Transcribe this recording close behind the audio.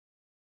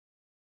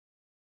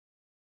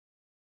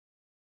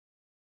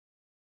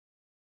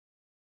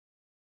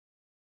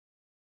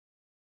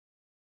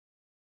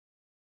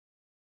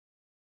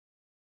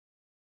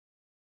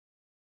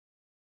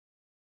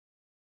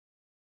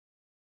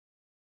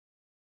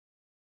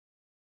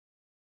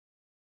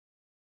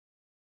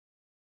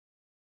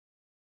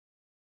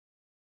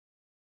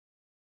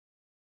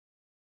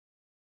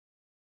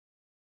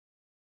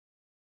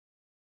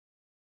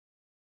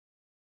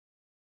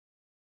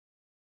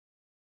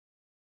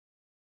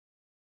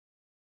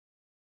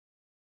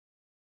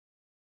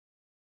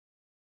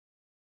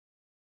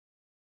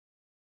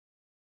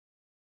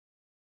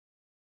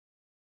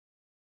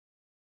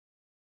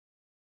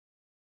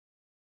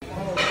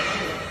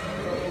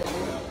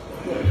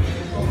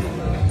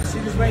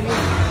see this right here?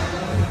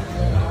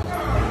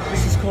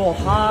 This is called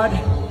hard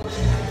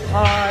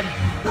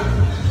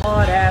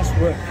ass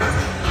work.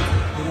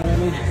 You know what I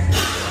mean?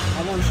 I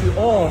want you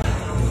all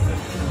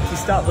to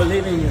start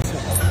believing in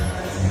yourself.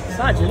 It's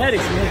not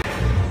genetics, man.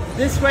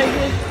 This right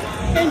here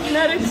ain't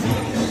genetics.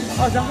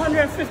 I was a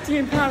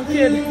 115-pound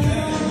kid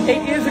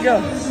 8 years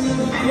ago.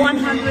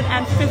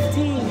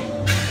 115.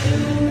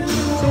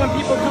 So when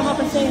people come up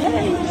and say,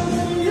 hey,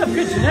 you have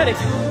good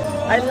genetics,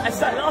 I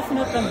start laughing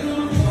at them.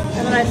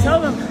 And then I tell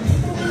them,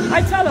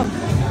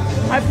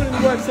 I put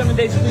in work 7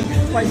 days a week,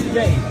 twice a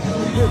day.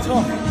 Real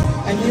talk.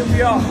 And here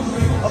we are,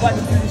 about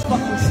to do this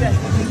fucking set.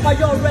 Are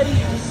y'all ready?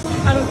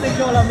 I don't think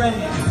y'all are ready,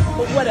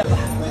 but whatever.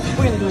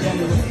 We're gonna do it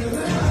anyway.